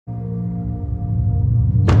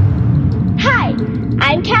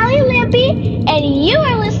I'm Callie Lampy, and you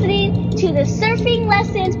are listening to the Surfing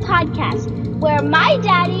Lessons podcast, where my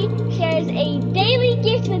daddy shares a daily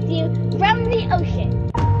gift with you from the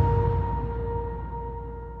ocean.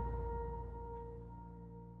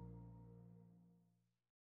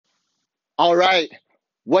 All right.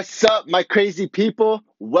 What's up, my crazy people?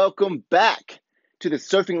 Welcome back to the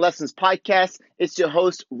Surfing Lessons podcast. It's your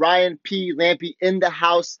host, Ryan P. Lampy, in the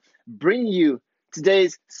house, bringing you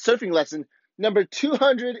today's surfing lesson, number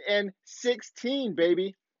 216,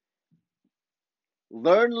 baby.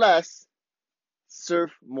 Learn less,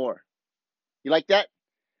 surf more. You like that?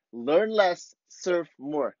 Learn less, surf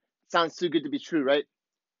more. Sounds too good to be true, right?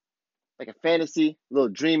 Like a fantasy, a little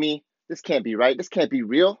dreamy. This can't be right. This can't be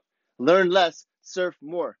real. Learn less, surf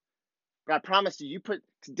more. But I promise you, you put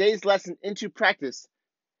today's lesson into practice,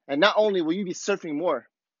 and not only will you be surfing more,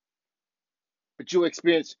 but you'll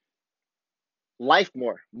experience life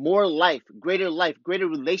more life, greater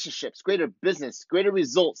relationships, greater business, greater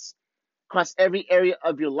results across every area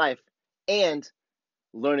of your life, and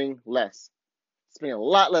learning less. Spending a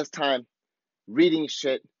lot less time reading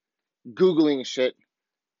shit, Googling shit,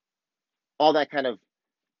 all that kind of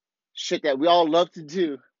shit that we all love to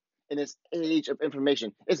do in this age of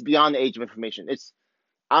information. It's beyond the age of information.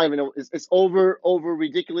 I don't even know. It's over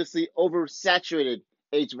ridiculously oversaturated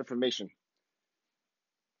age of information.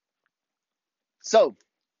 So,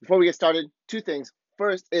 before we get started, two things.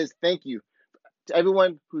 First is thank you to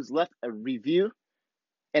everyone who's left a review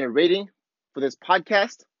and a rating for this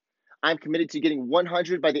podcast. I'm committed to getting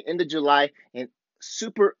 100 by the end of July and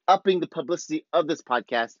super upping the publicity of this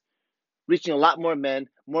podcast, reaching a lot more men,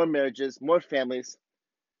 more marriages, more families.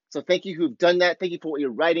 So thank you who've done that. Thank you for what you're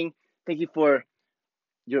writing. Thank you for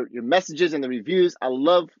your messages and the reviews. I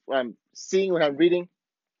love what I'm seeing, what I'm reading.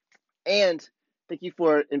 And thank you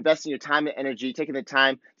for investing your time and energy, taking the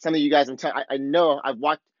time. Some of you guys, I know I've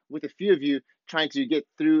walked with a few of you trying to get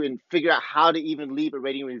through and figure out how to even leave a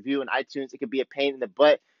rating review on iTunes. It could be a pain in the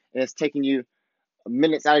butt, and it's taking you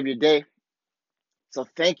minutes out of your day. So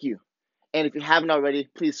thank you. And if you haven't already,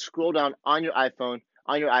 please scroll down on your iPhone,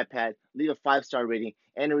 on your iPad, leave a 5-star rating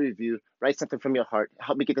and a review. Write something from your heart.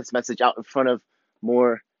 Help me get this message out in front of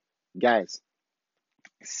more guys.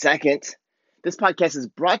 Second, this podcast is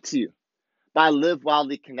brought to you by Live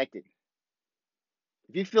Wildly Connected.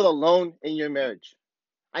 If you feel alone in your marriage,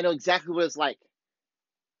 I know exactly what it's like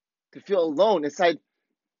to feel alone inside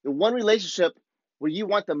the one relationship where you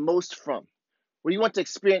want the most from, where you want to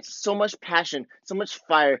experience so much passion, so much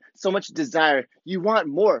fire, so much desire. You want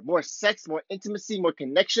more sex, more intimacy, more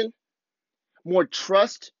connection, more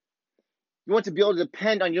trust. You want to be able to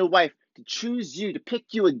depend on your wife to choose you, to pick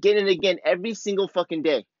you again and again every single fucking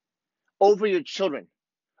day over your children,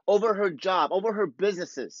 over her job, over her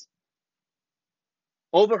businesses,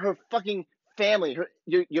 over her fucking family,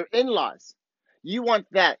 your in-laws. You want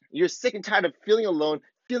that. You're sick and tired of feeling alone,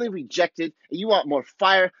 feeling rejected, and you want more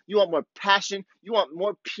fire, you want more passion, you want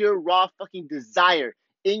more pure, raw fucking desire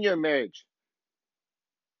in your marriage.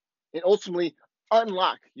 And ultimately,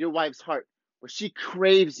 unlock your wife's heart where she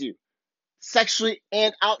craves you sexually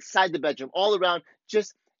and outside the bedroom, all around,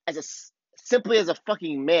 just simply as a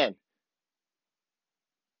fucking man.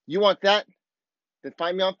 You want that? Then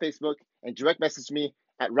find me on Facebook and direct message me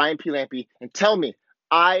at Ryan P. Lampy and tell me,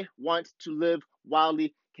 I want to live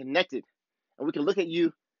wildly connected. And we can look at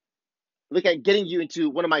getting you into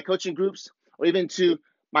one of my coaching groups or even to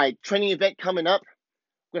my training event coming up.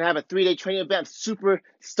 We're going to have a 3-day training event I'm super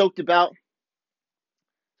stoked about.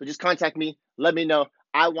 So just contact me. Let me know.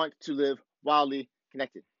 I want to live wildly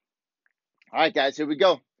connected. All right, guys, here we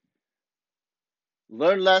go.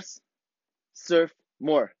 Learn less, surf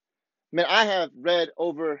more. Man, I have read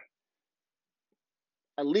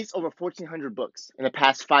at least over 1,400 books in the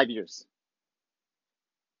past 5 years.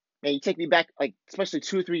 Man, you take me back, like, especially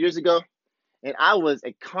 2 or 3 years ago, and I was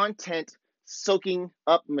a content soaking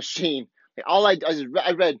up machine. Like,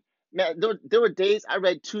 I read, man, there were days I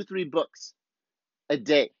read 2-3 books a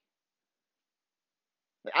day.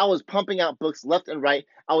 Like, I was pumping out books left and right.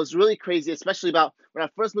 I was really crazy, especially about when I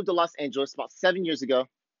first moved to Los Angeles about 7 years ago.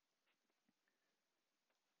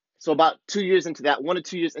 So about 2 years into that, 1 to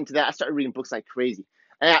 2 years into that, I started reading books like crazy.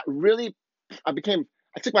 And I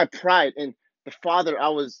took my pride in the father I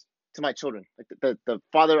was to my children, like the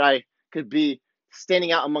father I could be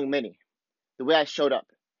standing out among many, the way I showed up.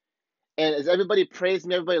 And as everybody praised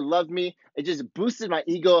me, everybody loved me, it just boosted my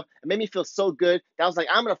ego. It made me feel so good that I was like,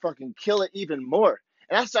 I'm going to fucking kill it even more.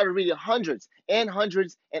 And I started reading hundreds and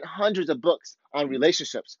hundreds and hundreds of books on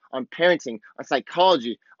relationships, on parenting, on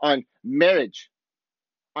psychology, on marriage,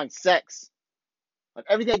 on sex, on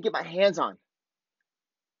everything I get my hands on.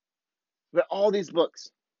 read all these books,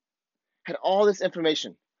 had all this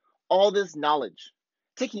information, all this knowledge,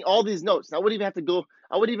 taking all these notes. I wouldn't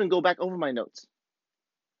even go back over my notes.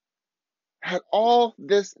 I had all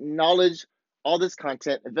this knowledge, all this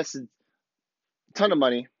content, invested a ton of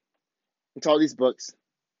money into all these books.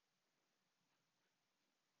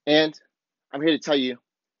 And I'm here to tell you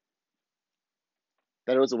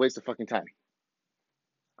that it was a waste of fucking time.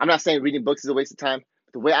 I'm not saying reading books is a waste of time,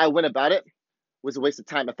 but the way I went about it was a waste of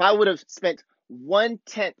time. If I would have spent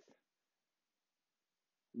one-tenth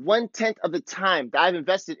of the time that I've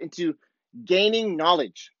invested into gaining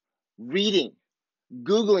knowledge, reading,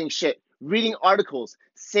 Googling shit, reading articles,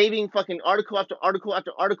 saving fucking article after article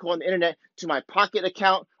after article on the internet to my Pocket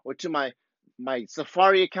account or to my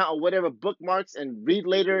Safari account or whatever, bookmarks and read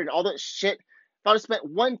later and all that shit. If I would have spent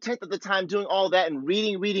one-tenth of the time doing all that and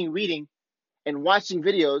reading and watching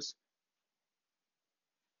videos,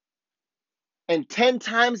 and 10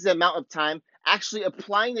 times the amount of time actually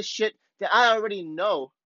applying the shit that I already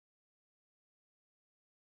know,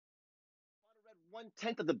 I read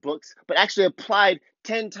one-tenth of the books, but actually applied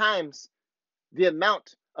 10 times the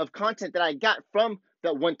amount of content that I got from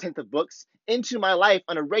that one-tenth of books into my life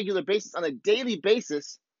on a regular basis, on a daily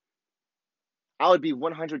basis, I would be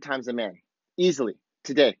 100 times a man, easily,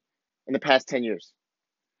 today, in the past 10 years.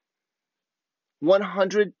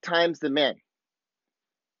 100 times the man.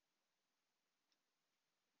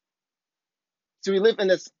 So we live in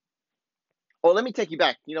this, let me take you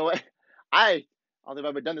back. You know what? I don't think I've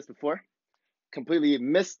ever done this before. Completely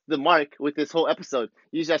missed the mark with this whole episode.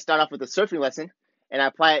 Usually I start off with a surfing lesson and I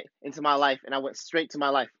apply it into my life, and I went straight to my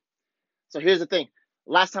life. So here's the thing.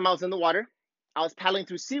 Last time I was in the water, I was paddling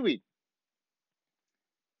through seaweed.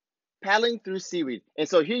 And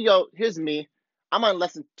so here you go. Here's me. I'm on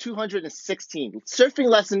lesson 216. Surfing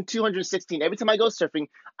lesson 216. Every time I go surfing,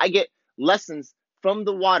 I get lessons from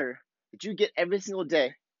the water that you get every single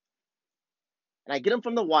day. And I get them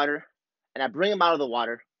from the water, and I bring them out of the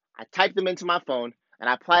water. I type them into my phone, and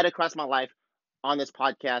I apply it across my life on this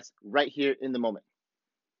podcast right here in the moment.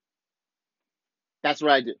 That's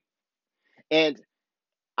what I do. And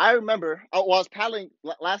I remember, I was paddling,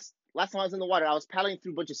 last time I was in the water, I was paddling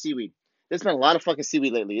through a bunch of seaweed. There's been a lot of fucking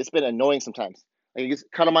seaweed lately. It's been annoying sometimes. Like, it gets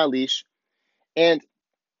cut on my leash. And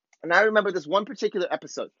I remember this one particular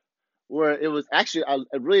episode where it was actually, I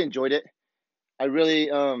really enjoyed it. I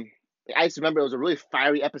just remember it was a really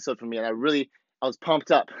fiery episode for me, and I was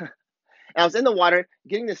pumped up. And I was in the water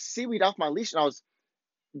getting the seaweed off my leash, and I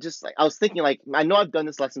was thinking, like, I know I've done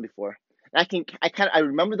this lesson before. And I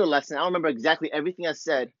remember the lesson. I don't remember exactly everything I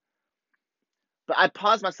said, but I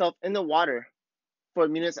paused myself in the water for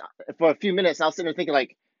a few minutes. I was sitting there thinking,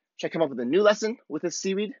 like, should I come up with a new lesson with this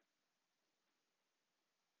seaweed?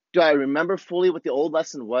 Do I remember fully what the old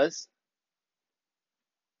lesson was?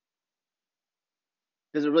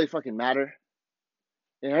 Does it really fucking matter?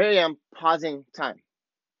 And here I am, pausing time,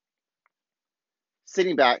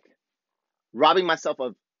 sitting back, robbing myself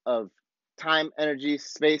of time, energy,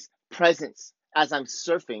 space, presence as I'm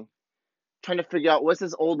surfing, trying to figure out, what's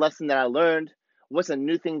this old lesson that I learned? What's a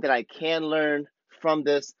new thing that I can learn from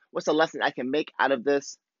this? What's a lesson I can make out of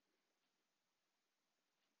this?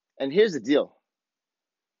 And here's the deal.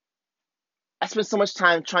 I spent so much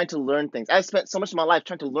time trying to learn things. I spent so much of my life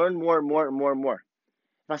trying to learn more and more and more and more.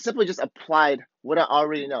 If I simply just applied what I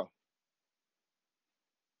already know,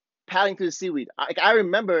 paddling through the seaweed. I don't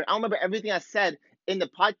remember everything I said in the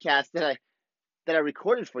podcast that I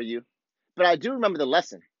recorded for you, but I do remember the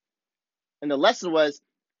lesson. And the lesson was,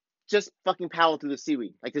 just fucking paddle through the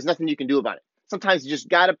seaweed. Like, there's nothing you can do about it. Sometimes you just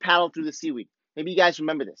gotta paddle through the seaweed. Maybe you guys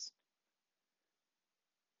remember this.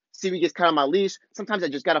 Seaweed gets caught on my leash. Sometimes I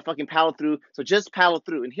just gotta fucking paddle through. So just paddle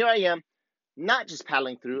through. And here I am, not just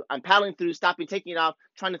paddling through. I'm paddling through, stopping, taking it off,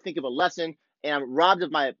 trying to think of a lesson. And I'm robbed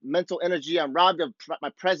of my mental energy. I'm robbed of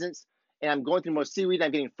my presence. And I'm going through more seaweed.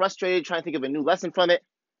 I'm getting frustrated, trying to think of a new lesson from it,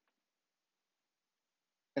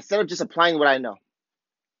 instead of just applying what I know.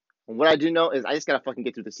 And what I do know is I just gotta fucking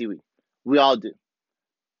get through the seaweed. We all do.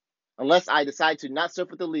 Unless I decide to not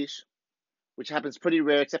surf with a leash, which happens pretty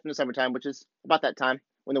rare, except in the summertime, which is about that time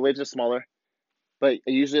when the waves are smaller. But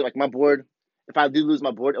usually, like, my board, if I do lose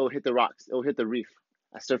my board, it will hit the rocks. It will hit the reef.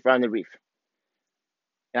 I surf around the reef.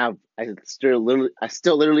 And I still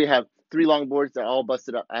literally have 3 longboards that are all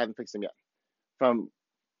busted up. I haven't fixed them yet. From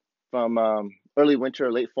early winter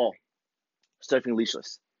or late fall, surfing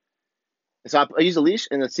leashless. And so I use a leash,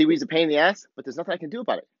 and the seaweed's a pain in the ass, but there's nothing I can do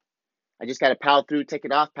about it. I just got to paddle through, take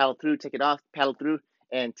it off, paddle through, take it off, paddle through,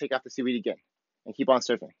 and take off the seaweed again, and keep on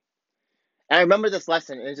surfing. And I remember this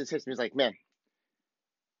lesson, and it just hits me. It's like, man, if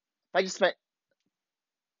I just spent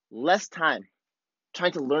less time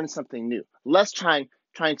trying to learn something new, less trying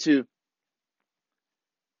to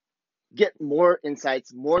get more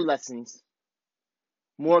insights, more lessons,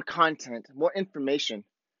 more content, more information,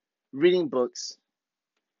 reading books,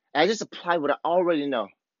 and I just apply what I already know,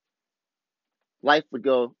 life would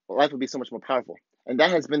be so much more powerful. And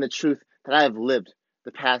that has been the truth that I have lived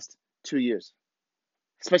the past 2 years,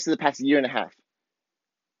 especially the past year and a half.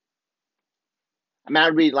 I mean, I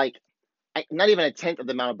read not even a tenth of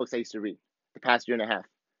the amount of books I used to read the past year and a half,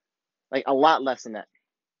 like a lot less than that.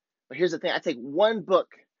 But here's the thing: I can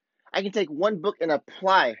take one book and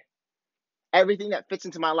apply everything that fits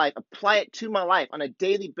into my life, apply it to my life on a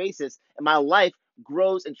daily basis, and my life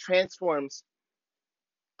grows and transforms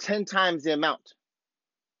 10 times the amount.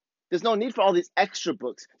 There's no need for all these extra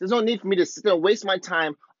books. There's no need for me to sit there and waste my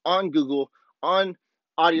time on Google, on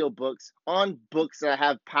audiobooks, on books that I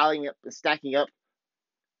have piling up and stacking up.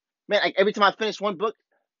 Man, like every time I finish one book,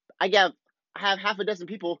 I have half a dozen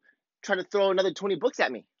people try to throw another 20 books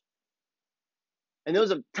at me. And there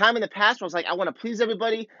was a time in the past where I was like, I want to please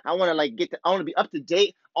everybody. I want to I want to be up to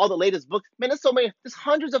date, all the latest books. Man, there's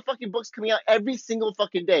hundreds of fucking books coming out every single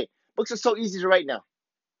fucking day. Books are so easy to write now.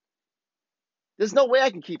 There's no way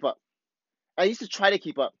I can keep up. I used to try to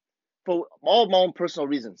keep up for all my own personal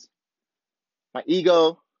reasons. My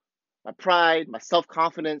ego, my pride, my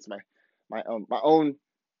self-confidence, my own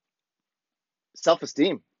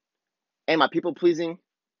self-esteem, and my people-pleasing.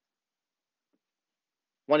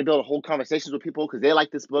 Want to be able to hold conversations with people because they like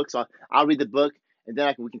this book, so I'll read the book, and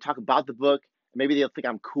then we can talk about the book. Maybe they'll think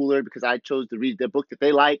I'm cooler because I chose to read their book that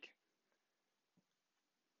they like.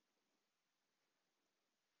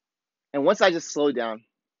 And once I just slow down,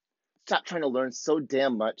 stop trying to learn so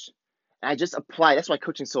damn much, and I just apply. That's why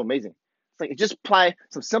coaching is so amazing. It's like, just apply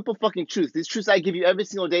some simple fucking truths. These truths I give you every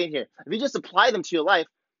single day in here. If you just apply them to your life,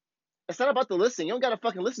 it's not about the listening. You don't gotta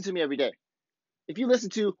fucking listen to me every day. If you listen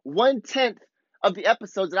to 1/10 of the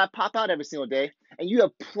episodes that I pop out every single day, and you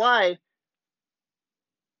apply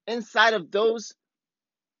inside of those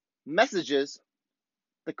messages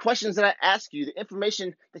the questions that I ask you, the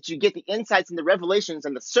information that you get, the insights and the revelations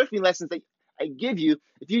and the surfing lessons that I give you,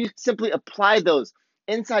 if you simply apply those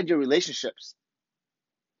inside your relationships,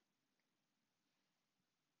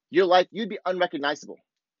 your life, you'd be unrecognizable.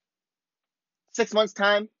 6 months'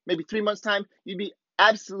 time, maybe 3 months' time, you'd be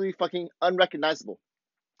absolutely fucking unrecognizable.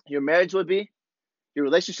 Your marriage would be, your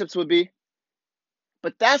relationships would be.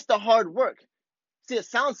 But that's the hard work. See, it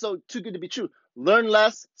sounds so too good to be true. Learn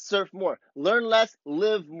less, surf more. Learn less,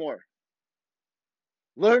 live more.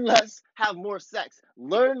 Learn less, have more sex.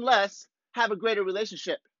 Learn less, have a greater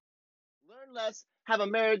relationship. Learn less, have a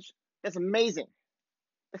marriage that's amazing.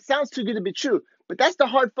 It sounds too good to be true, but that's the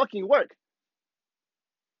hard fucking work.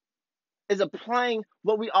 Is applying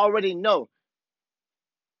what we already know.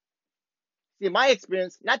 See, in my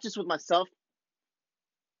experience, not just with myself,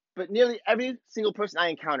 but nearly every single person I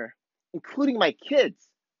encounter, including my kids,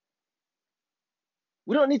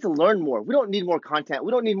 we don't need to learn more. We don't need more content.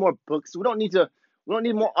 We don't need more books. We don't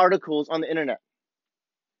need more articles on the internet.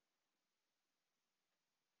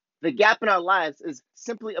 The gap in our lives is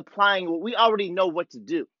simply applying what we already know what to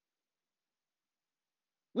do.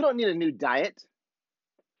 We don't need a new diet.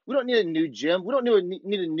 We don't need a new gym. We don't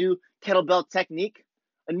need a new kettlebell technique,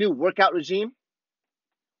 a new workout regime.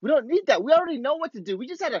 We don't need that. We already know what to do.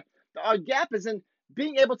 Our gap is in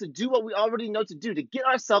being able to do what we already know to do, to get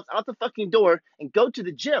ourselves out the fucking door and go to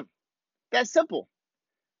the gym. That's simple.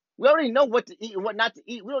 We already know what to eat and what not to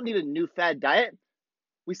eat. We don't need a new fad diet.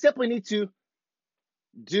 We simply need to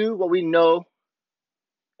do what we know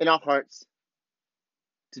in our hearts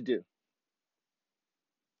to do.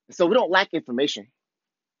 So we don't lack information.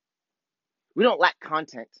 We don't lack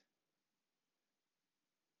content.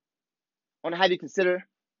 I want to have you consider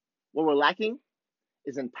what we're lacking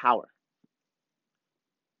is in power,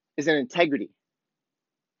 is in integrity.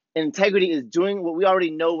 And integrity is doing what we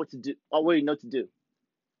already know what to do, already know to do.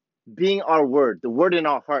 Being our word, the word in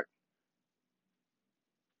our heart.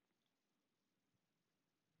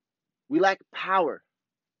 We lack power.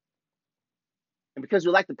 And because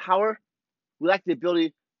we lack the power, we lack the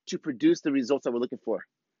ability to produce the results that we're looking for.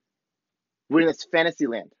 We're in this fantasy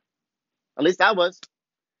land. At least I was.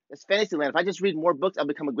 It's fantasy land. If I just read more books, I'll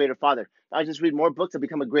become a greater father. If I just read more books, I'll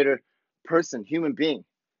become a greater person, human being.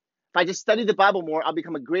 If I just study the Bible more, I'll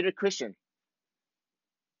become a greater Christian.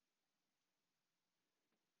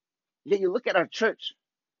 Yet you look at our church,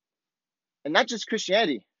 and not just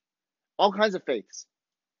Christianity, all kinds of faiths.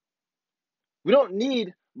 We don't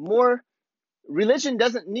need more. Religion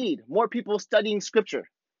doesn't need more people studying scripture.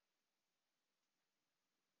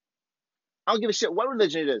 I don't give a shit what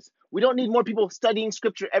religion it is. We don't need more people studying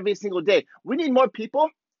scripture every single day. We need more people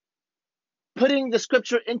putting the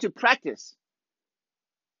scripture into practice.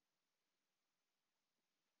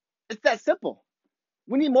 It's that simple.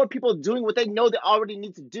 We need more people doing what they know they already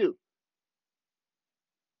need to do.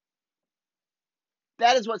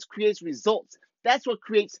 That is what creates results. That's what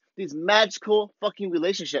creates these magical fucking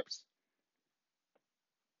relationships.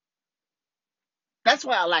 That's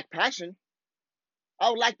why I lack passion. I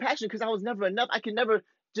would lack passion because I was never enough. I could never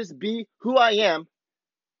just be who I am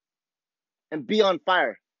and be on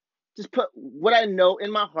fire. Just put what I know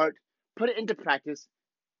in my heart, put it into practice,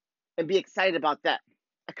 and be excited about that.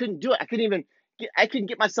 I couldn't do it. I couldn't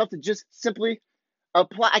get myself to just simply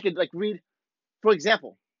apply. I could read, for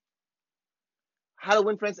example, How to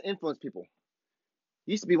Win Friends and Influence People.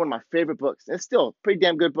 It used to be one of my favorite books. It's still a pretty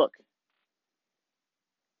damn good book.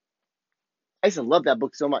 I used to love that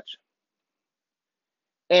book so much.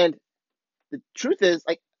 And the truth is,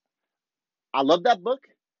 I love that book,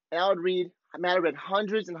 and I read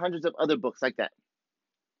hundreds and hundreds of other books like that.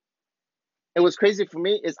 And what's crazy for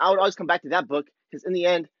me is I would always come back to that book because in the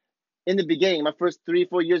end, in the beginning, my first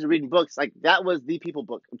 3-4 years of reading books, that was the people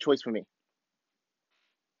book of choice for me.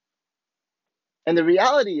 And the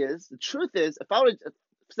reality is, the truth is, if I would have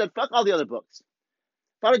said, fuck all the other books,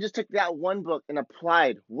 if I would have just took that one book and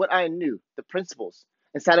applied what I knew, the principles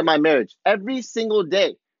inside of my marriage, every single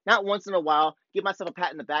day, not once in a while, give myself a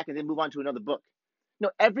pat in the back and then move on to another book. No,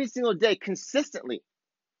 every single day, consistently,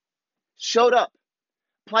 showed up,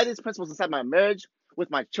 apply these principles inside my marriage, with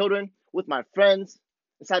my children, with my friends,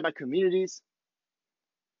 inside my communities,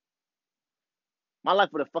 my life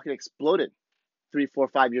would have fucking exploded 3, 4,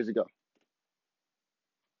 5 years ago.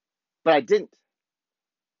 But I didn't.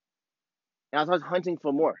 And I was always hunting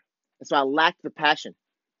for more. And so I lacked the passion.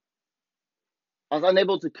 I was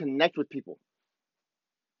unable to connect with people.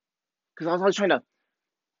 Because I was always trying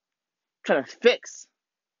to fix.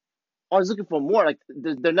 I was looking for more.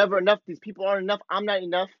 They're never enough. These people aren't enough. I'm not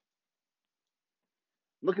enough.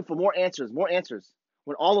 Looking for more answers.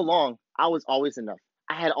 When all along, I was always enough.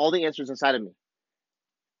 I had all the answers inside of me.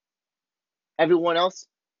 Everyone else,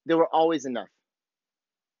 they were always enough.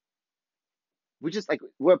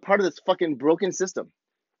 We're a part of this fucking broken system.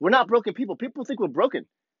 We're not broken people. People think we're broken.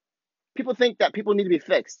 People think that people need to be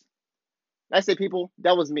fixed. I say people,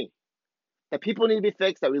 that was me. That people need to be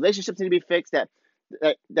fixed, that relationships need to be fixed,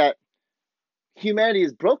 that humanity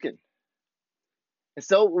is broken. And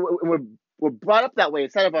so we're brought up that way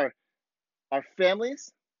inside of our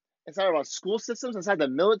families, inside of our school systems, inside the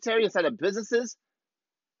military, inside of businesses.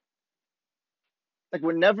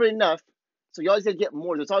 We're never enough. So you always got to get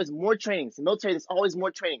more. There's always more trainings. In the military, there's always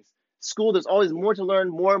more trainings. School, there's always more to learn,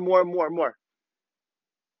 more.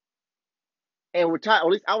 And we're taught, or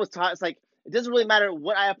at least I was taught, it doesn't really matter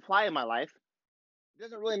what I apply in my life. It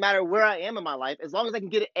doesn't really matter where I am in my life. As long as I can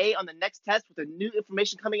get an A on the next test with the new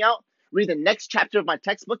information coming out, read the next chapter of my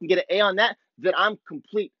textbook and get an A on that, then I'm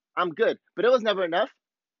complete. I'm good. But it was never enough.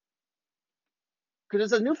 Because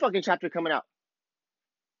there's a new fucking chapter coming out.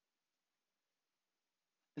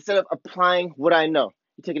 Instead of applying what I know,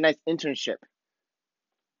 you take a nice internship.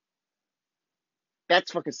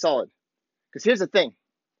 That's fucking solid. Because here's the thing.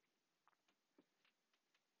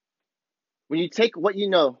 When you take what you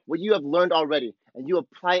know, what you have learned already, and you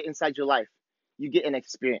apply it inside your life, you get an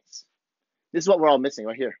experience. This is what we're all missing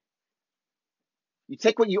right here. You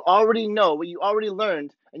take what you already know, what you already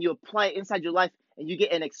learned, and you apply it inside your life, and you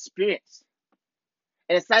get an experience.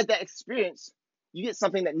 And inside that experience, you get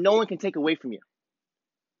something that no one can take away from you.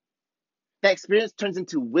 That experience turns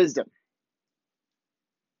into wisdom.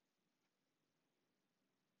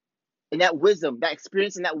 And that wisdom, that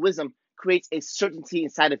experience and that wisdom creates a certainty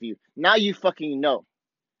inside of you. Now you fucking know.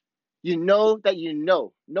 You know that you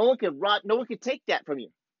know. No one could take that from you.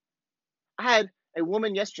 I had a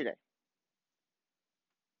woman yesterday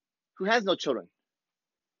who has no children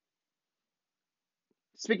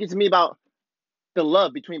speaking to me about the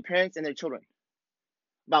love between parents and their children,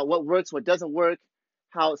 about what works, what doesn't work,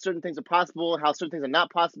 how certain things are possible, how certain things are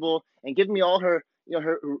not possible, and giving me all her,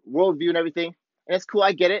 her worldview and everything. And it's cool,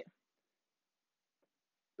 I get it.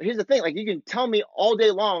 But here's the thing, you can tell me all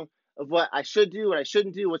day long of what I should do, what I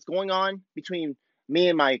shouldn't do, what's going on between me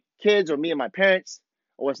and my kids or me and my parents,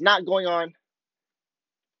 or what's not going on.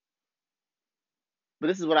 But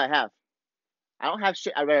this is what I have. I don't have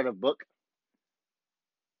shit I read out of a book.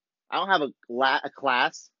 I don't have a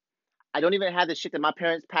class. I don't even have the shit that my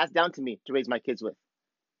parents passed down to me to raise my kids with.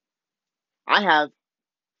 I have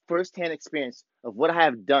firsthand experience of what I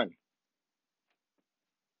have done.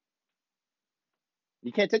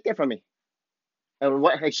 You can't take that from me.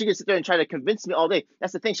 And she can sit there and try to convince me all day.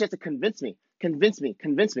 That's the thing. She has to convince me.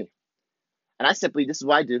 And this is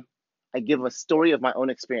what I do. I give a story of my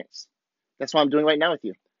own experience. That's what I'm doing right now with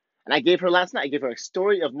you. And I gave her last night, I gave her a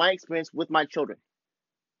story of my experience with my children.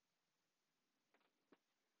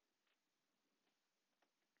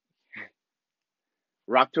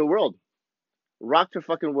 Rocked her world. Rocked her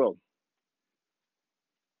fucking world.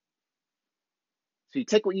 So you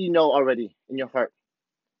take what you know already in your heart,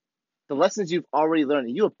 the lessons you've already learned,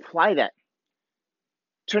 and you apply that.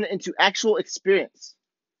 Turn it into actual experience.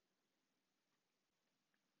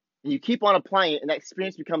 And you keep on applying it, and that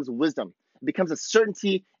experience becomes wisdom. It becomes a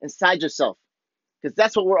certainty inside yourself. Because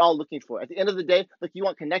that's what we're all looking for. At the end of the day, look, you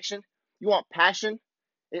want connection, you want passion.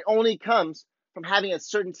 It only comes from having a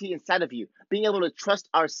certainty inside of you, being able to trust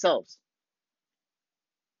ourselves.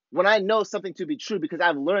 When I know something to be true because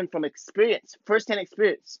I've learned from experience, firsthand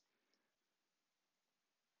experience,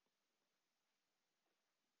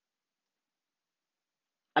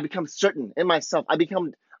 I become certain in myself. I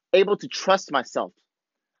become able to trust myself.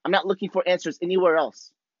 I'm not looking for answers anywhere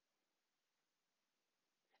else.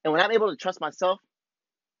 And when I'm able to trust myself,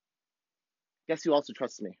 guess who also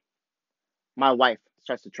trusts me? My wife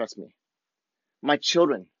starts to trust me. My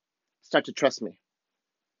children start to trust me.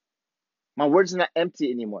 My words are not empty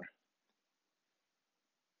anymore.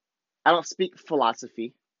 I don't speak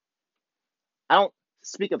philosophy. I don't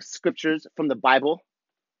speak of scriptures from the Bible.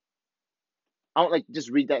 I don't just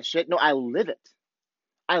read that shit. No, I live it.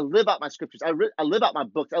 I live out my scriptures. I live out my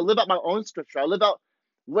books. I live out my own scripture. I live out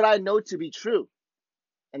what I know to be true.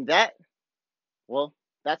 And that, well,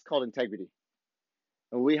 that's called integrity.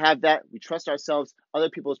 And when we have that, we trust ourselves. Other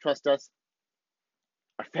people trust us.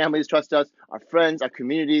 Our families trust us. Our friends, our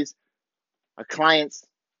communities, our clients,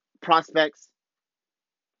 prospects.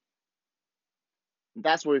 And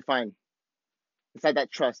that's where we find, inside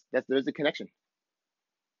that trust, there's a connection.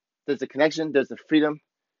 There's a connection. There's the freedom.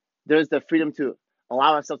 There's the freedom to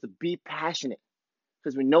allow ourselves to be passionate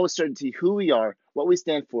because we know with certainty who we are, what we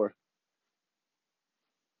stand for,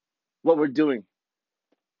 what we're doing.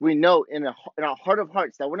 We know in our heart of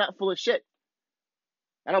hearts that we're not full of shit.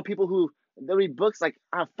 I know people who they read books like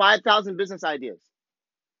I have 5,000 business ideas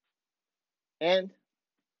and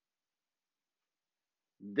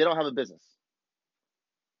they don't have a business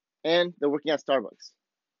and they're working at Starbucks.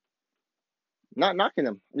 Not knocking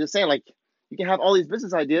them. I'm just saying, you can have all these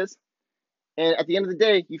business ideas and at the end of the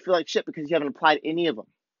day, you feel like shit because you haven't applied any of them.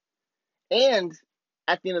 And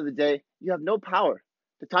at the end of the day, you have no power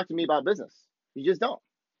to talk to me about business. You just don't.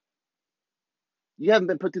 You haven't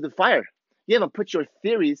been put through the fire. You haven't put your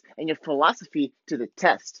theories and your philosophy to the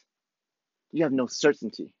test. You have no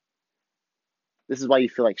certainty. This is why you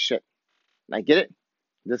feel like shit. And I get it.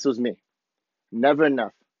 This was me. Never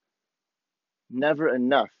enough. Never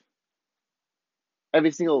enough.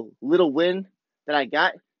 Every single little win that I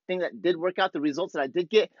got, thing that did work out, the results that I did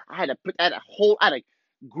get, I had to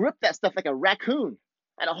grip that stuff like a raccoon.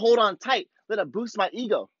 I had to hold on tight, let it boost my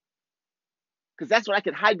ego. Because that's what I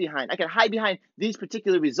could hide behind. I could hide behind these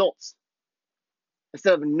particular results.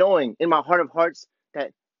 Instead of knowing in my heart of hearts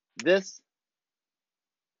that this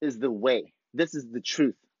is the way. This is the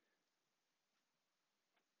truth.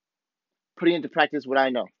 Putting into practice what I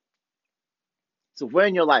know. So where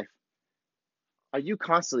in your life are you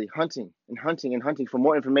constantly hunting and hunting and hunting for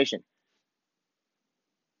more information?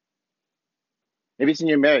 Maybe it's in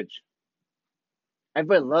your marriage.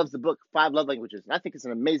 Everybody loves the book, 5 Love Languages. And I think it's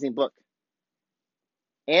an amazing book.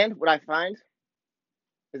 And what I find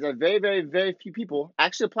is that very, very, very few people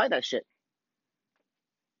actually apply that shit.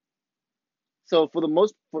 So for the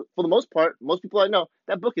most part, most people I know,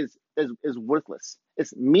 that book is worthless.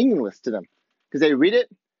 It's meaningless to them because they read it.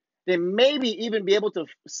 They maybe even be able to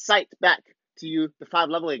cite back to you the 5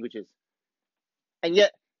 love languages. And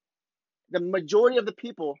yet, the majority of the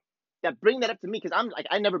people that bring that up to me, because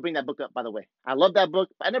I never bring that book up, by the way. I love that book,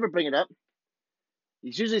 but I never bring it up.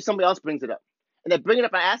 It's usually somebody else brings it up. And they bring it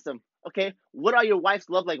up, and I ask them, okay, what are your wife's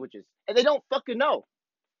love languages? And they don't fucking know.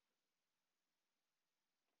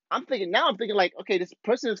 I'm thinking okay, this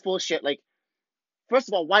person is full of shit. First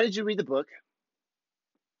of all, why did you read the book?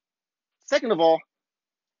 Second of all,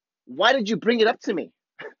 why did you bring it up to me?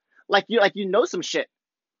 like you know some shit.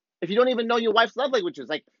 If you don't even know your wife's love languages,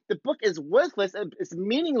 the book is worthless. It's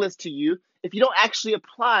meaningless to you if you don't actually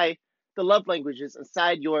apply the love languages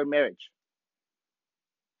inside your marriage.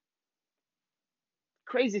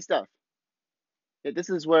 Crazy stuff. Yeah, this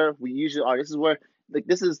is where we usually are. This is where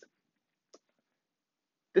this is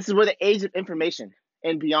where the age of information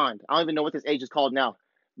and beyond. I don't even know what this age is called now,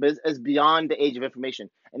 but it's beyond the age of information.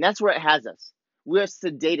 And that's where it has us. We are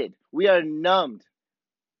sedated. We are numbed.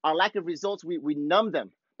 Our lack of results, we numb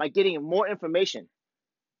them by getting more information.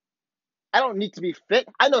 I don't need to be fit.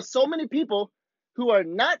 I know so many people who are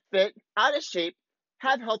not fit, out of shape,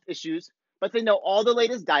 have health issues, but they know all the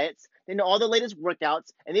latest diets, they know all the latest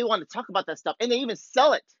workouts, and they want to talk about that stuff, and they even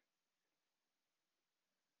sell it.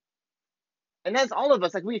 And that's all of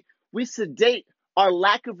us. Like we sedate our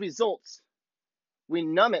lack of results. We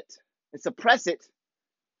numb it and suppress it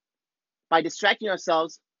by distracting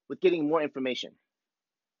ourselves with getting more information.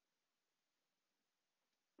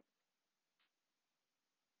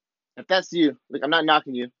 If that's you, look, I'm not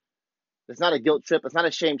knocking you. It's not a guilt trip. It's not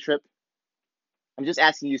a shame trip. I'm just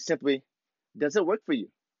asking you simply, does it work for you?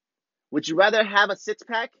 Would you rather have a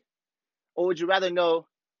six-pack, or would you rather know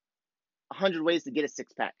 100 ways to get a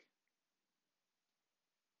six-pack?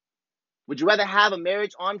 Would you rather have a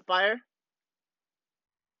marriage on fire,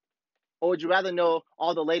 or would you rather know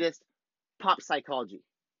all the latest pop psychology?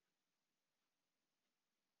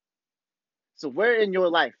 So where in your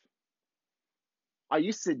life are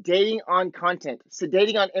you sedating on content,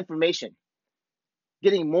 sedating on information,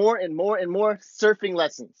 getting more and more and more surfing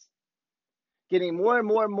lessons, getting more and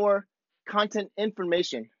more and more content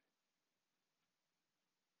information,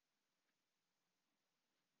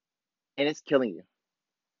 and it's killing you,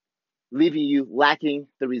 leaving you lacking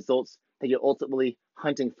the results that you're ultimately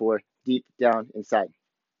hunting for deep down inside?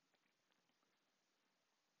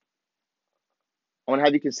 I want to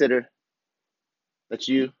have you consider that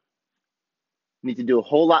you need to do a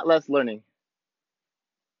whole lot less learning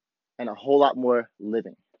and a whole lot more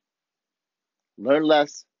living. Learn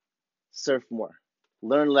less, surf more.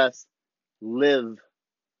 Learn less, live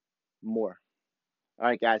more. All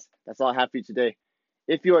right, guys, that's all I have for you today.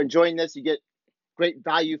 If you're enjoying this, you get great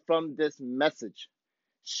value from this message.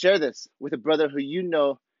 Share this with a brother who you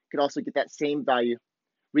know could also get that same value.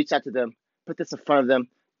 Reach out to them, put this in front of them,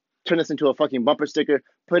 turn this into a fucking bumper sticker,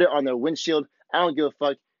 put it on their windshield. I don't give a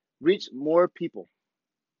fuck. Reach more people.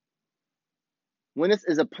 When this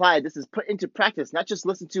is applied, this is put into practice, not just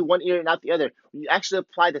listen to one ear and out the other. When you actually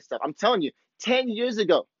apply this stuff, I'm telling you, 10 years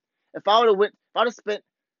ago, if I would have spent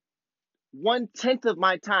 1/10 of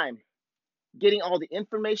my time getting all the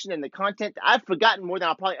information and the content, I've forgotten more than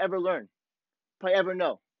I'll probably ever learn, probably ever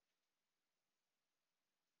know.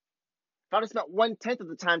 If I would have spent 1/10 of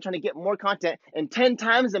the time trying to get more content and 10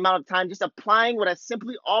 times the amount of time just applying what I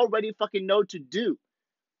simply already fucking know to do,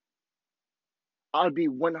 I would be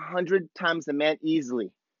 100 times the man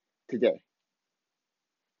easily today.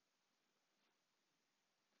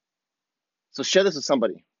 So share this with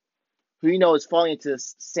somebody who you know is falling into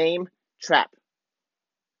this same trap,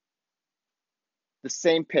 the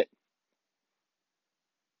same pit.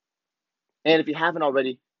 And if you haven't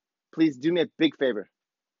already, please do me a big favor.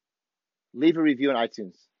 Leave a review on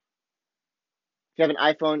iTunes. If you have an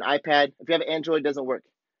iPhone, iPad, if you have an Android, it doesn't work.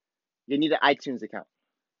 You need an iTunes account.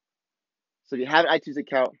 So if you have an iTunes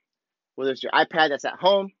account, whether it's your iPad that's at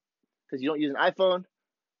home because you don't use an iPhone,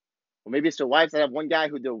 or maybe it's your wife's. I have one guy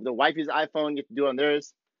who the wife uses an iPhone, you have to do it on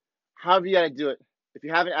theirs. However you got to do it. If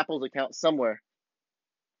you have an Apple's account somewhere,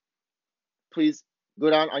 please go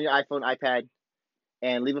down on your iPhone, iPad,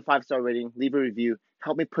 and leave a 5-star rating, leave a review.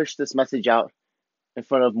 Help me push this message out in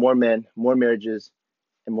front of more men, more marriages,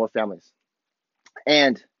 and more families.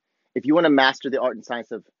 And if you want to master the art and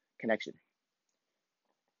science of connection,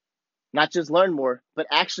 not just learn more, but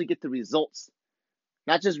actually get the results.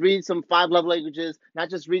 Not just read some 5 love languages, not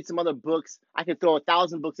just read some other books. I could throw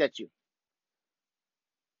 1,000 books at you.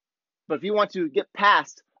 But if you want to get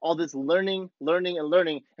past all this learning,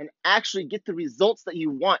 and actually get the results that you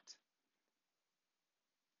want,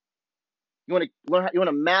 you want to learn, you want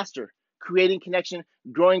to master creating connection,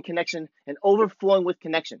 growing connection, and overflowing with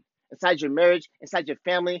connection inside your marriage, inside your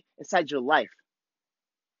family, inside your life.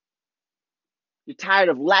 You're tired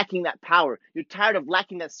of lacking that power. You're tired of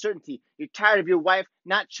lacking that certainty. You're tired of your wife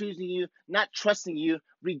not choosing you, not trusting you,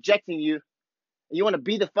 rejecting you. And you want to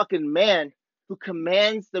be the fucking man who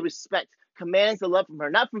commands the respect, commands the love from her,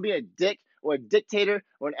 not from being a dick or a dictator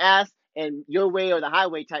or an ass and your way or the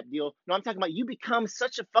highway type deal. No, I'm talking about you become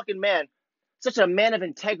such a fucking man, such a man of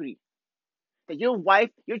integrity, that your wife,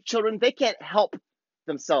 your children, they can't help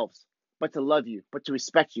themselves but to love you, but to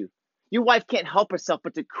respect you. Your wife can't help herself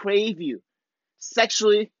but to crave you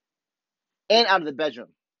sexually and out of the bedroom.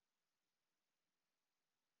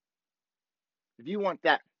 If you want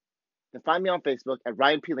that, then find me on Facebook at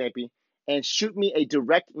Ryan P. Lampy and shoot me a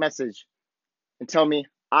direct message and tell me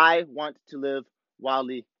I want to live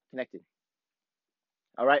wildly connected.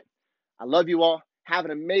 All right? I love you all. Have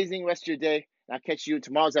an amazing rest of your day, and I'll catch you in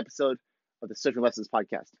tomorrow's episode of the Surfing Lessons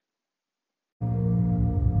podcast.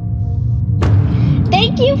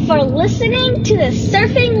 Thank you for listening to the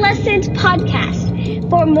Surfing Lessons podcast.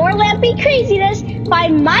 For more Lampy craziness,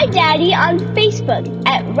 find my daddy on Facebook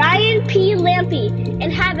at Ryan P. Lampy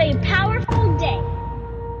and have a powerful